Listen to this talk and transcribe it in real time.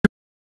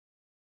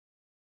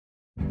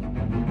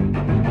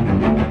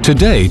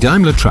Today,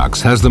 Daimler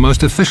Trucks has the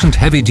most efficient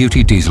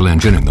heavy-duty diesel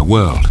engine in the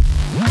world.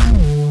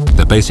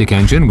 The basic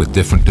engine with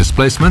different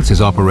displacements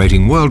is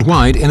operating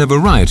worldwide in a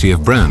variety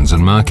of brands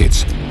and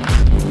markets.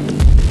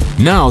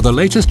 Now, the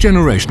latest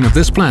generation of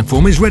this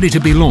platform is ready to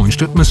be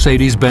launched at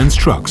Mercedes-Benz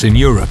trucks in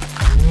Europe.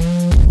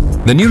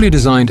 The newly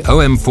designed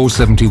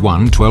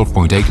OM471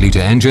 12.8-litre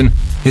engine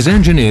is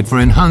engineered for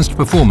enhanced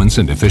performance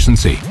and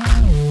efficiency.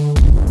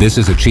 This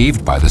is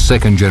achieved by the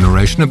second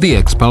generation of the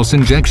X-Pulse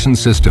injection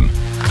system,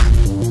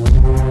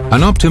 an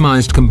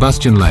optimized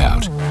combustion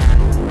layout,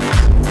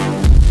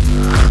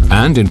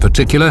 and in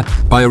particular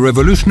by a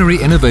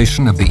revolutionary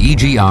innovation of the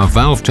EGR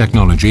valve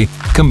technology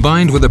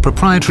combined with a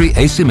proprietary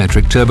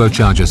asymmetric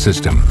turbocharger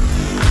system.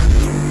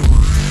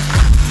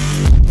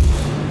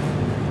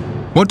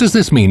 What does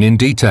this mean in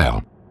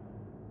detail?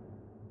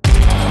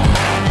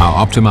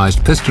 Our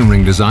optimized piston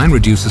ring design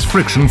reduces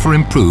friction for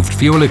improved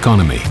fuel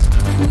economy.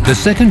 The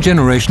second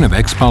generation of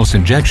X-Pulse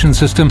injection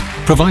system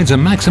provides a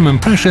maximum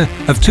pressure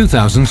of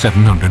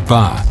 2,700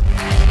 bar,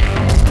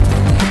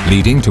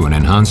 leading to an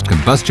enhanced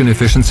combustion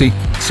efficiency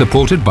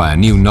supported by a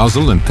new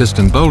nozzle and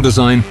piston bowl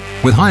design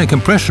with higher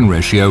compression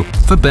ratio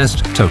for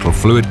best total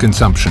fluid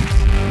consumption.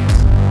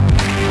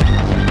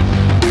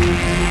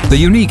 The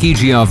unique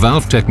EGR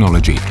valve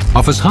technology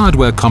offers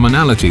hardware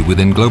commonality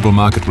within global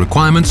market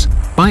requirements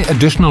by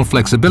additional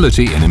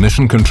flexibility in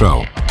emission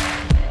control.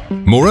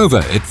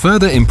 Moreover, it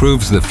further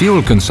improves the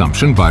fuel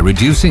consumption by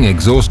reducing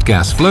exhaust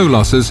gas flow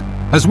losses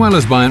as well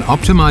as by an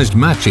optimized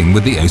matching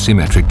with the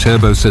asymmetric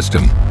turbo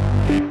system.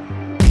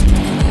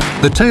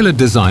 The tailored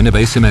design of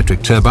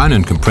asymmetric turbine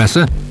and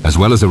compressor, as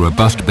well as a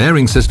robust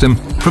bearing system,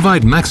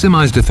 provide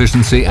maximized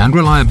efficiency and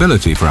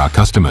reliability for our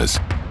customers.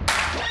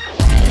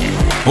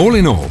 All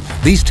in all,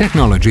 these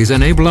technologies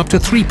enable up to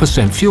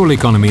 3% fuel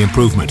economy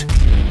improvement,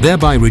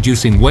 thereby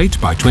reducing weight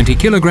by 20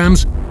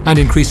 kilograms and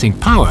increasing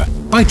power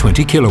by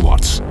 20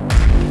 kilowatts.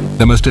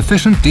 The most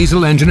efficient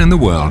diesel engine in the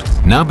world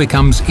now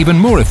becomes even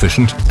more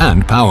efficient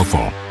and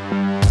powerful.